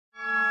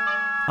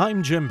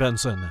I'm Jim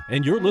Benson,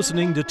 and you're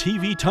listening to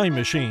TV Time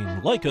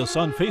Machine. Like us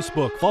on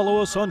Facebook,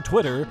 follow us on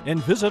Twitter,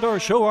 and visit our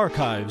show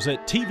archives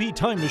at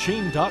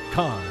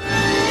tvtimemachine.com.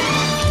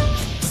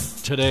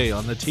 Today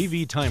on the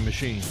TV Time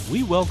Machine,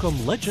 we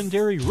welcome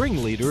legendary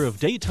ringleader of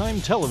daytime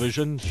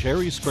television,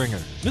 Jerry Springer.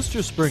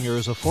 Mr. Springer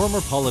is a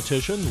former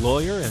politician,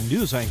 lawyer, and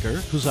news anchor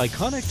whose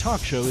iconic talk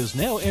show is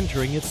now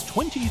entering its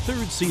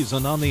 23rd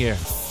season on the air.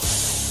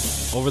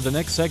 Over the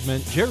next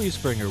segment, Jerry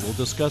Springer will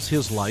discuss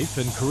his life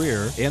and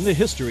career and the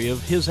history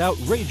of his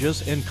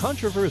outrageous and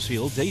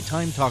controversial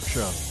daytime talk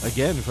show.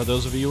 Again, for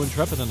those of you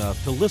intrepid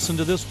enough to listen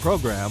to this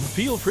program,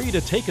 feel free to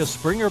take a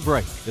Springer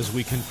break as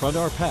we confront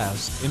our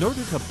past in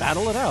order to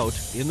battle it out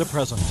in the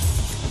present.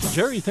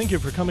 Jerry, thank you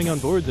for coming on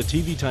board the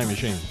TV Time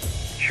Machine.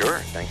 Sure,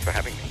 thanks for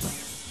having me.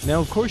 Now,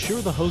 of course,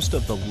 you're the host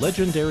of the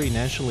legendary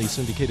nationally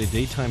syndicated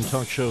daytime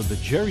talk show, The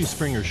Jerry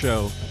Springer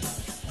Show.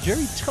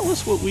 Jerry, tell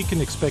us what we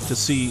can expect to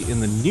see in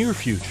the near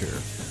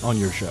future on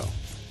your show.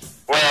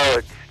 Well,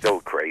 it's still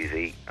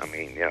crazy. I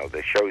mean,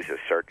 the show's a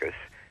circus,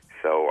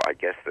 so I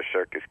guess the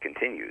circus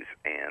continues.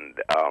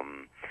 And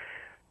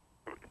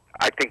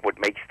I think what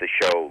makes the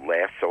show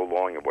last so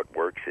long and what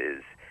works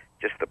is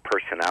just the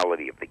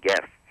personality of the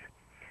guests.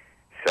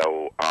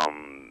 So,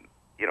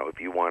 if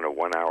you want a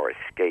 1-hour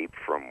escape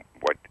from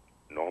what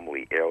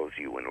normally ails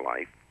you in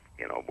life,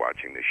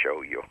 watching the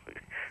show,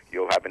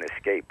 you'll have an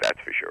escape,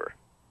 that's for sure.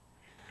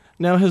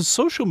 Now, has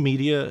social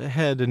media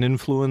had an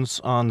influence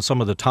on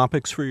some of the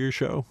topics for your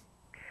show?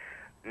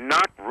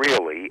 Not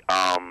really.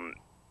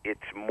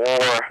 It's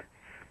more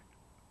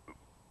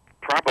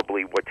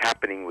probably what's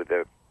happening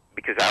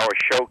because our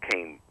show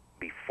came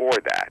before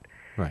that.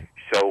 Right.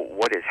 So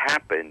what has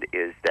happened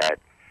is that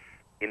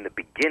in the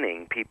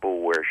beginning,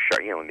 people were,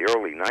 in the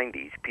early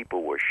 90s,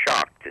 people were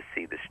shocked to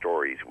see the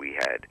stories we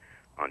had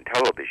on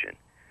television.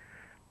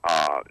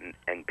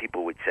 And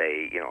people would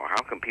say,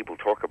 how can people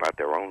talk about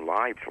their own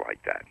lives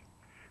like that?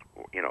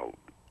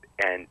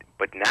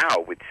 But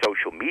now with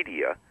social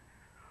media,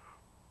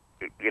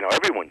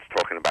 everyone's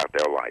talking about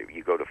their life.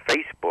 You go to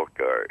Facebook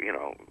or,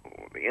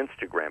 the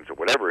Instagrams or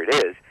whatever it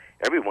is,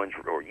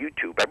 or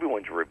YouTube,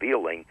 everyone's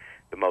revealing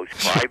the most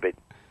private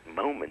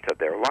moments of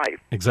their life.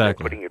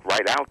 Exactly. They're putting it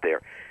right out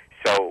there.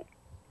 So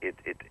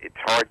it's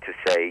hard to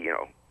say,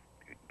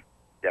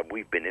 that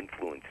we've been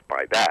influenced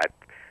by that.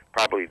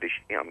 Probably the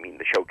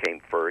show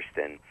came first,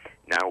 and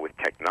now with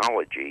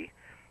technology,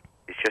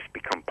 it's just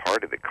become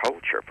part of the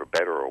culture, for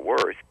better or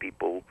worse.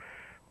 People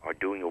are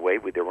doing away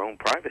with their own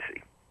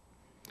privacy.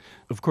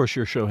 Of course,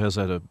 your show has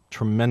had a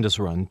tremendous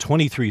run,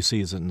 23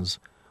 seasons.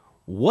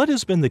 What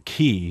has been the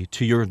key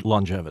to your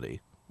longevity,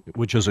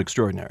 which is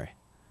extraordinary?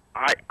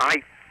 I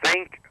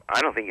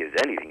don't think it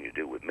has anything to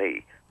do with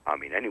me. I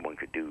mean, anyone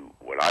could do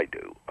what I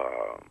do.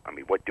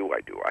 What do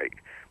I do?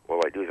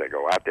 All I do is I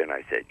go out there and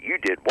I said, "You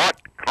did what?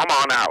 Come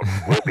on out.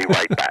 We'll be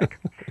right back."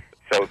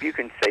 So if you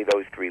can say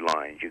those 3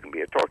 lines, you can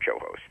be a talk show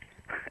host.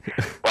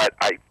 But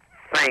I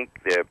think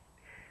the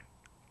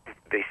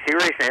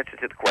serious answer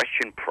to the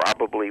question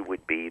probably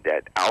would be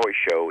that our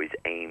show is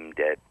aimed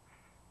at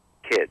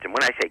kids. And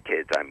when I say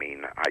kids, I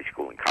mean high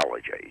school and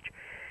college age.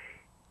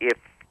 If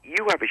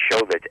you have a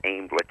show that's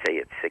aimed, let's say,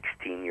 at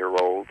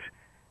 16-year-olds,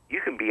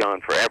 you can be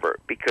on forever,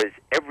 because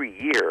every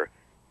year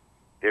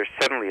there's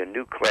suddenly a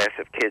new class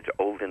of kids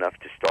old enough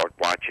to start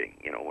watching,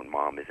 when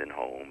mom isn't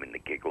home, and the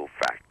giggle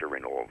factor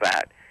and all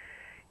that.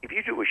 If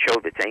you do a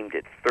show that's aimed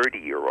at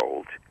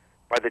 30-year-olds,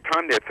 by the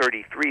time they're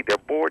 33, they're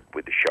bored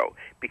with the show,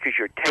 because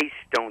your tastes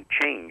don't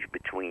change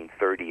between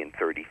 30 and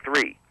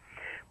 33.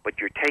 But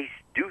your tastes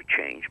do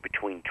change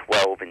between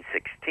 12 and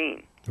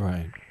 16.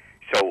 Right.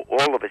 So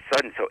all of a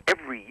sudden,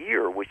 every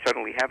year we're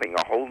suddenly having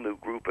a whole new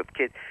group of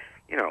kids.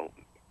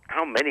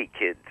 How many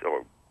kids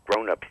or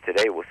grown-ups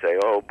today will say,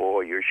 "Oh,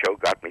 boy, your show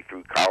got me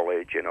through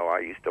college. I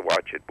used to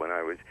watch it when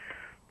I was,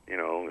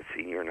 a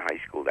senior in high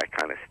school," that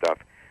kind of stuff.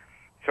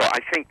 So I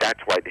think that's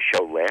why the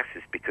show lasts,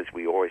 is because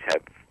we always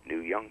have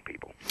new young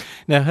people.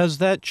 Now, has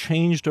that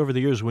changed over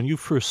the years? When you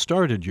first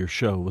started your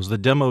show, was the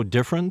demo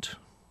different?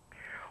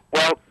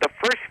 Well, the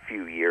first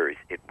few years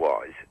it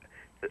was.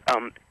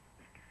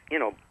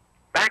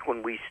 Back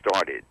when we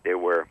started, there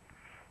were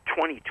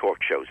 20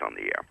 talk shows on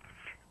the air,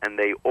 and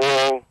they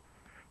all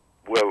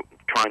were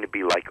trying to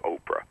be like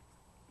Oprah.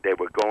 They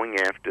were going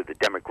after the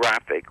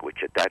demographic,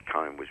 which at that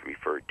time was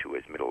referred to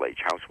as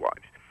middle-aged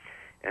housewives.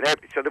 And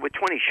so there were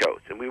 20 shows,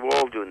 and we were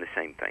all doing the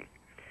same thing.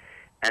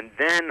 And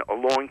then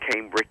along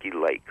came Ricki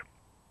Lake,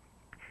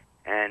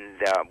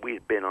 and we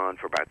had been on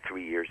for about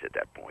 3 years at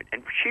that point.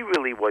 And she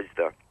really was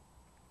the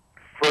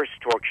first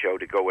talk show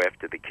to go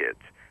after the kids,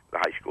 the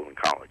high school and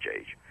college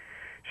age.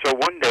 So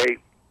one day,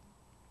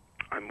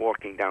 I'm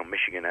walking down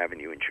Michigan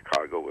Avenue in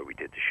Chicago, where we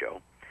did the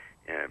show,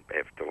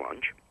 after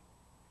lunch,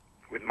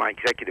 with my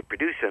executive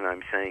producer, and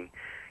I'm saying,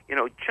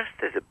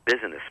 just as a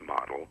business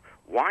model,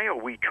 why are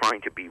we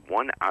trying to be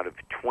 1 out of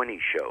 20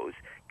 shows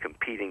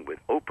competing with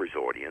Oprah's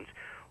audience?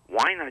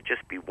 Why not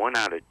just be 1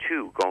 out of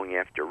 2 going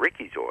after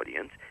Ricki's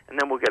audience, and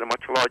then we'll get a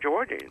much larger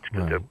audience,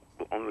 because it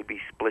will only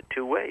be split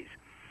 2 ways.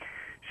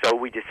 So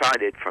we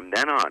decided from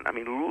then on, I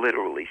mean,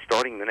 literally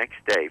starting the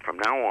next day, from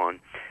now on,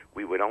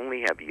 we would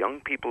only have young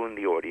people in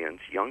the audience,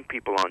 young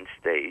people on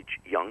stage,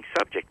 young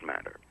subject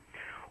matter.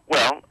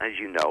 Well, as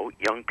you know,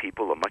 young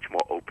people are much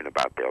more open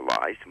about their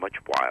lives, much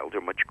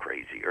wilder, much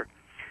crazier.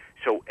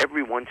 So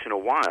every once in a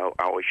while,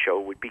 our show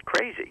would be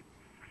crazy.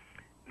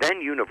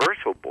 Then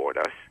Universal bought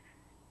us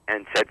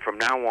and said, from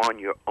now on,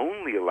 you're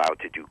only allowed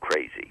to do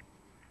crazy.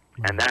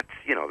 And that's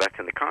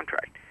in the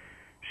contract.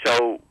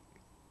 So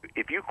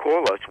if you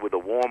call us with a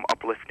warm,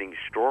 uplifting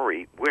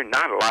story, we're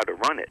not allowed to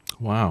run it.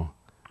 Wow.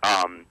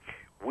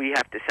 We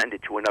have to send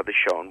it to another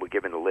show, and we're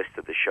given a list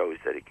of the shows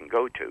that it can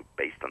go to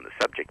based on the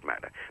subject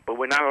matter. But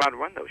we're not allowed to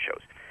run those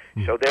shows.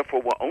 So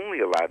therefore, we're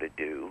only allowed to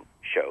do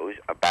shows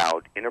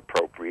about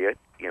inappropriate,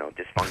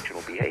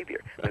 dysfunctional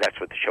behavior. And that's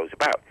what the show's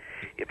about.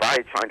 If I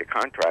had signed a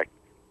contract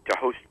to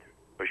host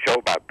a show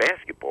about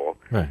basketball,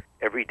 right,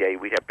 every day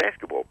we'd have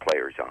basketball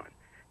players on.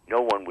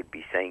 No one would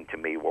be saying to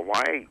me, well,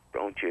 why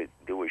don't you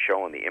do a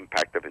show on the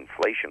impact of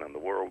inflation on the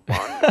world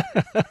bond?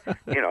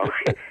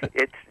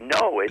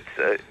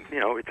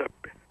 It's a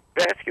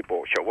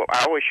basketball show. Well,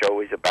 our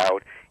show is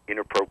about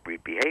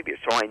inappropriate behavior.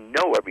 So I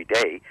know every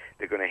day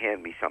they're going to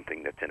hand me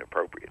something that's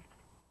inappropriate.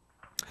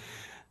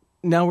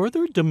 Now, are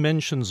there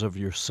dimensions of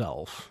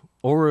yourself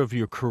or of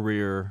your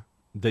career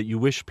that you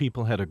wish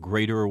people had a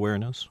greater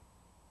awareness?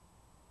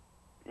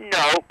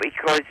 No,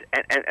 because,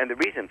 and the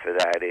reason for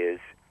that is,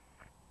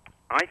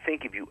 I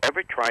think if you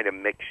ever try to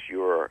mix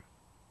your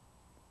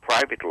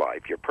private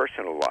life, your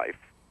personal life,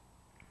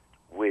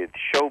 with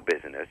show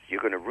business,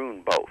 you're going to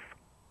ruin both.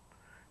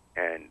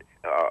 And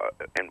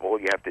all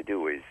you have to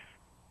do is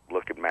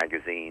look at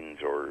magazines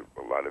or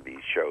a lot of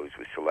these shows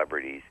with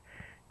celebrities.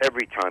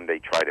 Every time they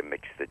try to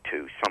mix the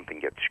two, something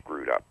gets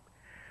screwed up.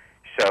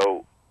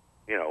 So,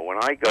 when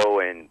I go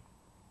and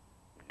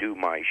do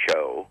my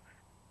show,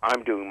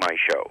 I'm doing my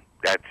show.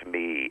 That's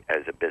me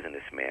as a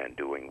businessman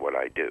doing what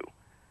I do.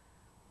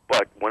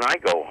 But when I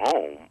go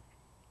home,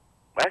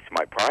 that's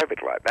my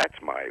private life.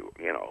 That's my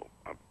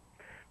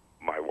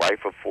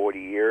wife of 40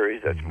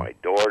 years. That's my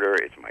daughter.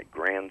 It's my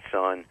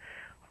grandson.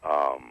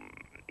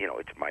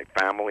 It's my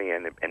family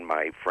and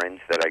my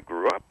friends that I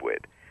grew up with.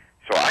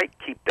 So I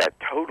keep that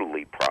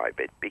totally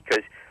private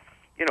because,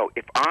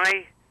 if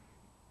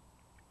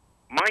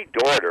my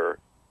daughter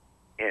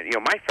and,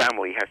 my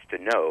family has to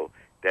know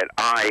that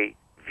I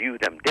view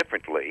them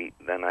differently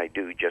than I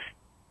do just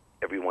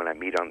everyone I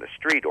meet on the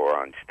street or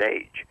on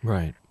stage.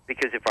 Right.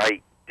 Because if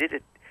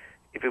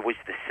it was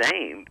the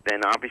same,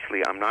 then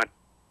obviously I'm not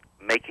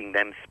making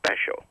them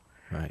special.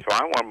 Right. So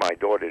I want my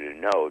daughter to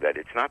know that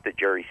it's not the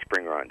Jerry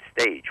Springer on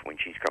stage when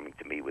she's coming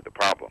to me with a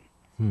problem.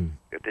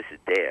 That this is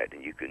Dad,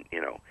 and you can,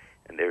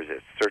 and there's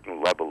a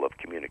certain level of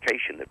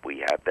communication that we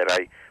have that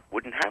I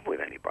wouldn't have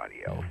with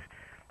anybody else.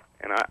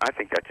 And I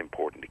think that's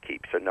important to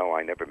keep. So no,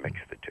 I never mix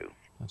the two.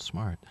 That's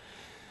smart.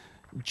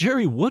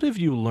 Jerry, what have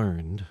you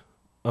learned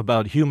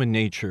about human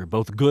nature,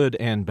 both good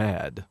and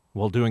bad,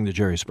 while doing the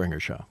Jerry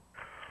Springer Show?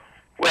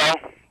 Well,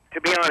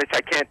 to be honest,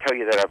 I can't tell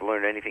you that I've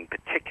learned anything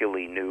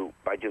particularly new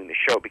by doing the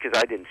show because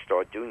I didn't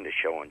start doing the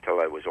show until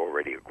I was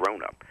already a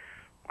grown-up,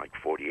 like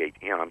 48.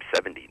 I'm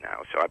 70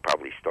 now, so I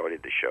probably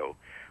started the show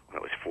when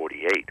I was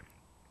 48,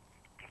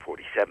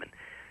 47.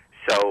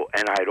 So,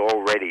 and I'd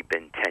already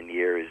been 10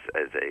 years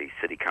as a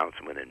city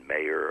councilman and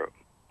mayor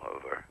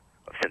of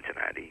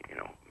Cincinnati,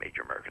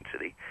 major American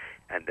city,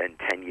 and then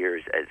 10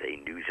 years as a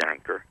news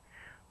anchor.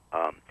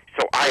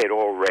 So I had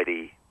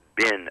already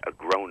been a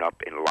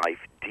grown-up in life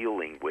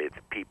dealing with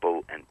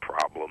people and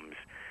problems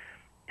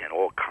and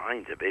all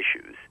kinds of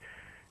issues.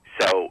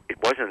 So it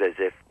wasn't as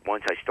if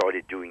once I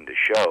started doing the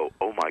show,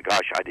 oh my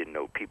gosh, I didn't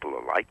know people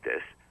are like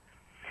this.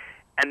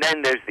 And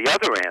then there's the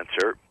other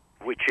answer,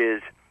 which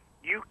is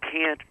you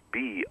can't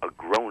be a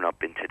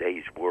grown-up in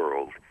today's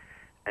world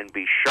and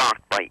be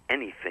shocked by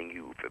anything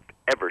you've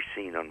ever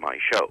seen on my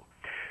show.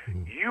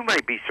 You may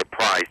be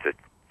surprised that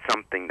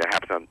something that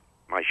happens on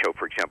my show,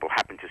 for example,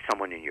 happened to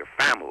someone in your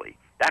family.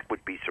 That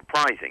would be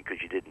surprising because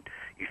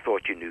you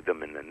thought you knew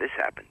them and then this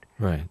happened.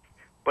 Right.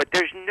 But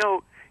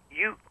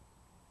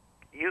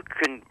you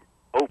can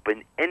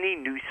open any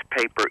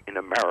newspaper in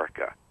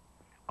America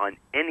on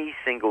any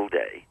single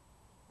day,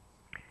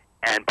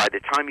 and by the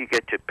time you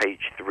get to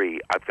page 3,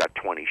 I've got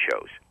 20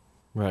 shows.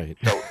 Right.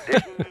 So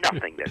there's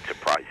nothing that's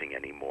surprising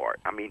anymore.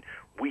 I mean,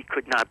 we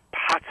could not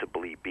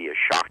possibly be as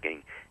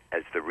shocking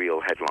as the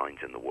real headlines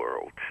in the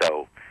world.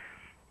 So,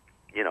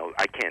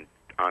 I can't,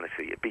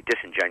 honestly, it'd be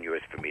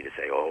disingenuous for me to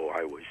say, oh,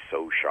 I was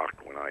so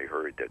shocked when I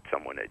heard that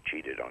someone had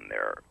cheated on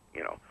their,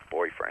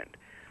 boyfriend.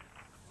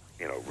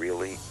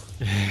 Really?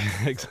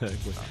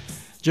 Exactly.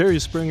 Jerry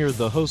Springer,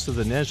 the host of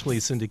the nationally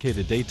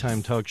syndicated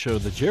daytime talk show,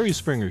 The Jerry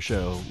Springer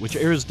Show, which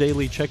airs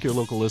daily. Check your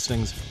local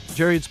listings.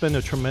 Jerry, it's been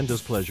a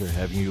tremendous pleasure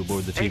having you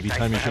aboard the TV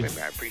Time Machine.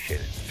 I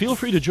appreciate it. Feel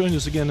free to join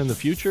us again in the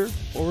future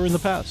or in the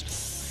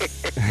past.